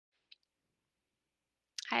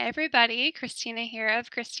Hi, everybody. Christina here of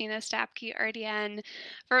Christina Stapke RDN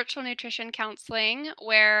Virtual Nutrition Counseling,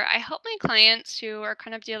 where I help my clients who are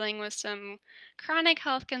kind of dealing with some chronic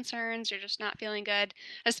health concerns or just not feeling good.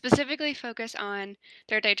 I specifically focus on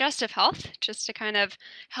their digestive health, just to kind of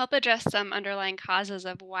help address some underlying causes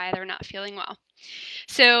of why they're not feeling well.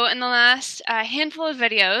 So, in the last handful of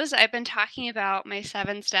videos, I've been talking about my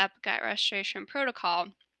 7-step gut restoration protocol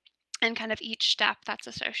and kind of each step that's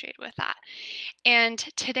associated with that. And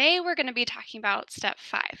today we're going to be talking about step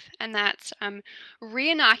 5, and that's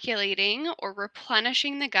reinoculating or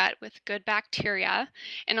replenishing the gut with good bacteria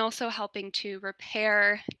and also helping to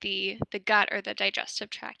repair the gut or the digestive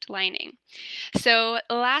tract lining. So,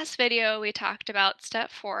 last video we talked about step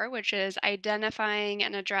 4, which is identifying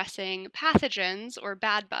and addressing pathogens or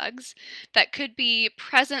bad bugs that could be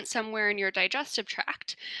present somewhere in your digestive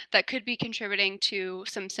tract that could be contributing to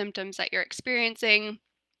some symptoms that you're experiencing.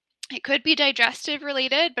 It could be digestive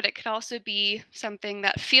related, but it could also be something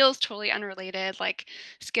that feels totally unrelated, like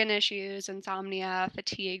skin issues, insomnia,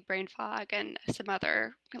 fatigue, brain fog, and some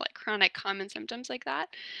other like chronic common symptoms like that.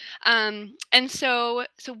 And so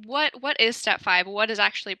what is step 5? What is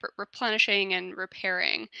actually replenishing and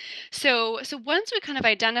repairing? So once we kind of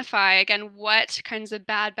identify again what kinds of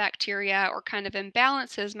bad bacteria or kind of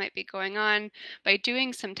imbalances might be going on by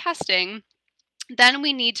doing some testing, then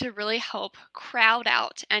we need to really help crowd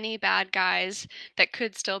out any bad guys that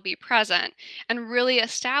could still be present and really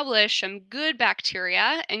establish some good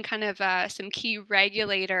bacteria and kind of some key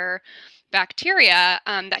regulator bacteria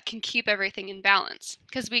that can keep everything in balance.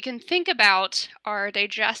 Because we can think about our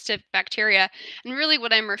digestive bacteria, and really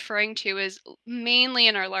what I'm referring to is mainly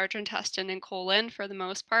in our large intestine and colon for the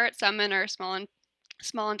most part, some in our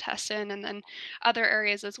small intestine and then other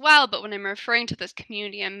areas as well. But when I'm referring to this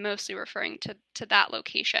community, I'm mostly referring to that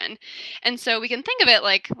location. And so we can think of it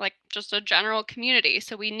like just a general community.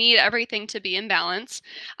 So we need everything to be in balance,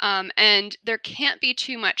 and there can't be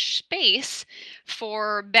too much space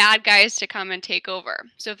for bad guys to come and take over.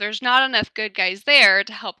 So if there's not enough good guys there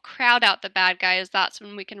to help crowd out the bad guys, that's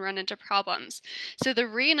when we can run into problems. So the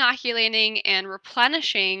reinoculating and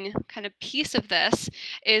replenishing kind of piece of this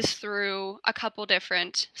is through a couple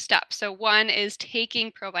different steps. So one is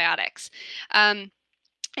taking probiotics. Um,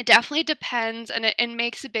 it definitely depends, and it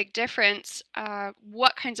makes a big difference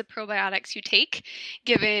what kinds of probiotics you take,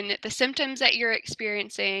 given the symptoms that you're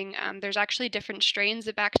experiencing. There's actually different strains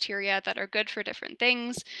of bacteria that are good for different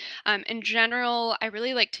things. In general, I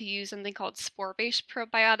really like to use something called spore-based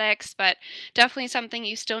probiotics, but definitely something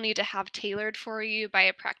you still need to have tailored for you by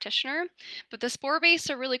a practitioner. But the spore-based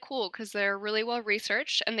are really cool because they're really well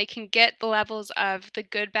researched and they can get the levels of the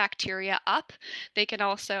good bacteria up. They can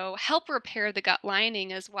also help repair the gut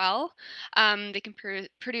lining as well. They can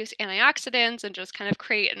produce antioxidants and just kind of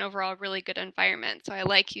create an overall really good environment. So I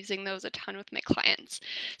like using those a ton with my clients.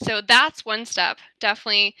 So that's one step,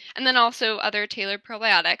 definitely. And then also other tailored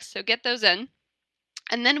probiotics. So get those in.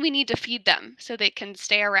 And then we need to feed them so they can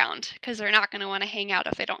stay around because they're not going to want to hang out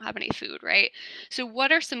if they don't have any food, right? So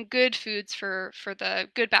what are some good foods for the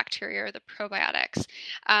good bacteria or the probiotics?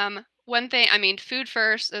 One thing, I mean, food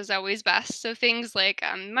first is always best. So things like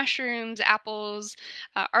mushrooms, apples,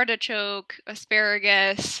 artichoke,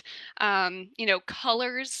 asparagus,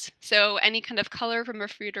 colors. So any kind of color from a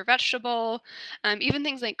fruit or vegetable, even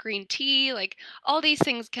things like green tea, like all these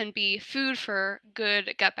things can be food for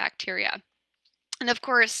good gut bacteria. And of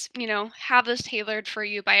course, have this tailored for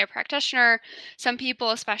you by a practitioner. Some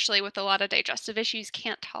people, especially with a lot of digestive issues,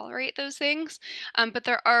 can't tolerate those things. But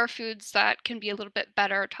there are foods that can be a little bit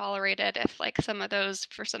better tolerated if, like, some of those,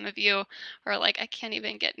 for some of you, are like, I can't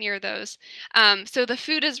even get near those. So the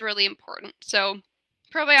food is really important. So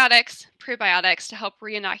probiotics, prebiotics to help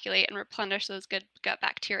reinoculate and replenish those good gut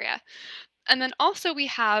bacteria. And then also we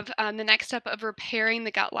have the next step of repairing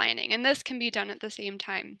the gut lining. And this can be done at the same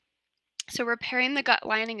time. So, repairing the gut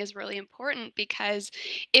lining is really important because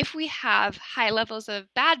if we have high levels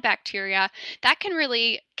of bad bacteria, that can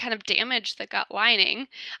really kind of damage the gut lining.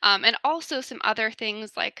 And also, some other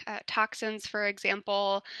things like toxins, for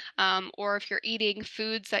example, or if you're eating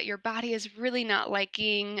foods that your body is really not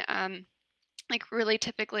liking. Like really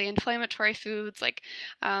typically inflammatory foods, like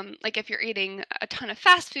if you're eating a ton of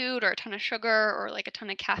fast food or a ton of sugar or like a ton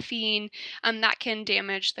of caffeine, that can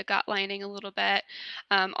damage the gut lining a little bit.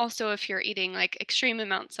 Also, if you're eating like extreme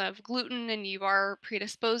amounts of gluten and you are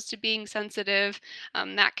predisposed to being sensitive,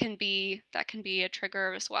 that can be a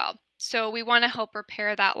trigger as well. So we want to help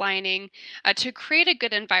repair that lining to create a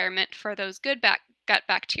good environment for those good gut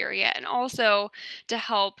bacteria, and also to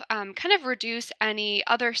help kind of reduce any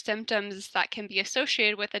other symptoms that can be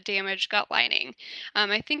associated with a damaged gut lining.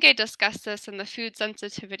 I think I discussed this in the food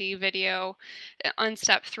sensitivity video on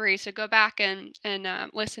step 3, so go back and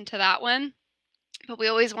listen to that one. But we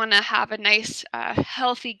always want to have a nice,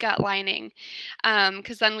 healthy gut lining,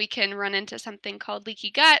 because then we can run into something called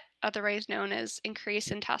leaky gut, otherwise known as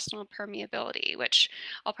increased intestinal permeability, which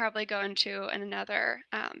I'll probably go into in another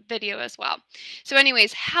video as well. So,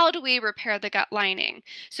 anyways, how do we repair the gut lining?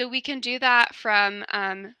 So, we can do that from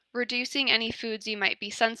reducing any foods you might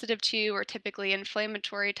be sensitive to, or typically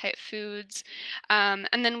inflammatory type foods. And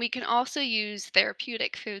then we can also use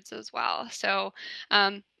therapeutic foods as well. So,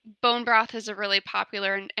 bone broth is a really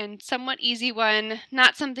popular and somewhat easy one,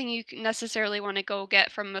 not something you necessarily want to go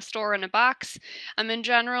get from a store in a box. In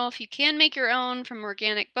general, if you can make your own from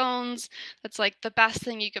organic bones, that's like the best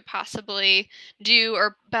thing you could possibly do,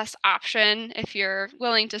 or best option if you're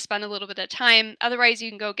willing to spend a little bit of time. Otherwise, you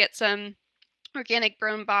can go get some organic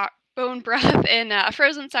bone broth in a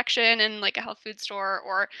frozen section in like a health food store,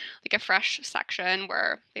 or like a fresh section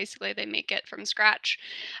where basically they make it from scratch.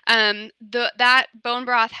 That bone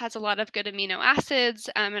broth has a lot of good amino acids.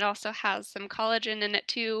 It also has some collagen in it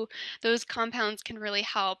too. Those compounds can really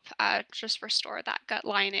help just restore that gut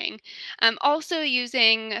lining. Also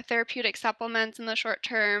using therapeutic supplements in the short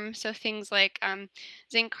term, so things like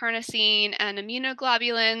zinc carnosine and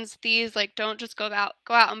immunoglobulins. These, like, don't just go out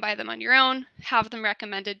and buy them on your own. Have them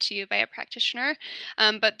recommended to you by a practitioner.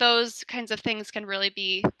 But those kinds of things can really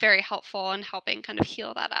be very helpful in helping kind of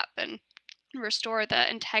heal that up and restore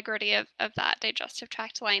the integrity of that digestive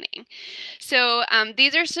tract lining. So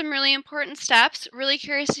these are some really important steps. Really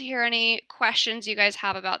curious to hear any questions you guys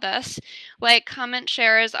have about this. Like, comment,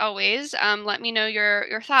 share as always. Let me know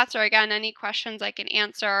your thoughts, or again, any questions I can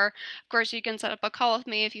answer. Of course, you can set up a call with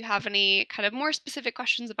me if you have any kind of more specific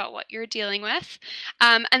questions about what you're dealing with.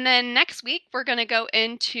 And then next week, we're going to go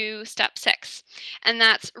into step 6, and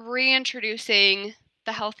that's reintroducing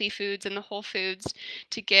the healthy foods and the whole foods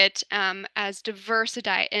to get as diverse a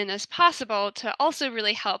diet in as possible to also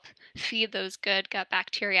really help feed those good gut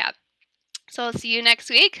bacteria. So I'll see you next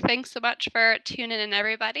week. Thanks so much for tuning in,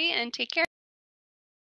 everybody, and take care.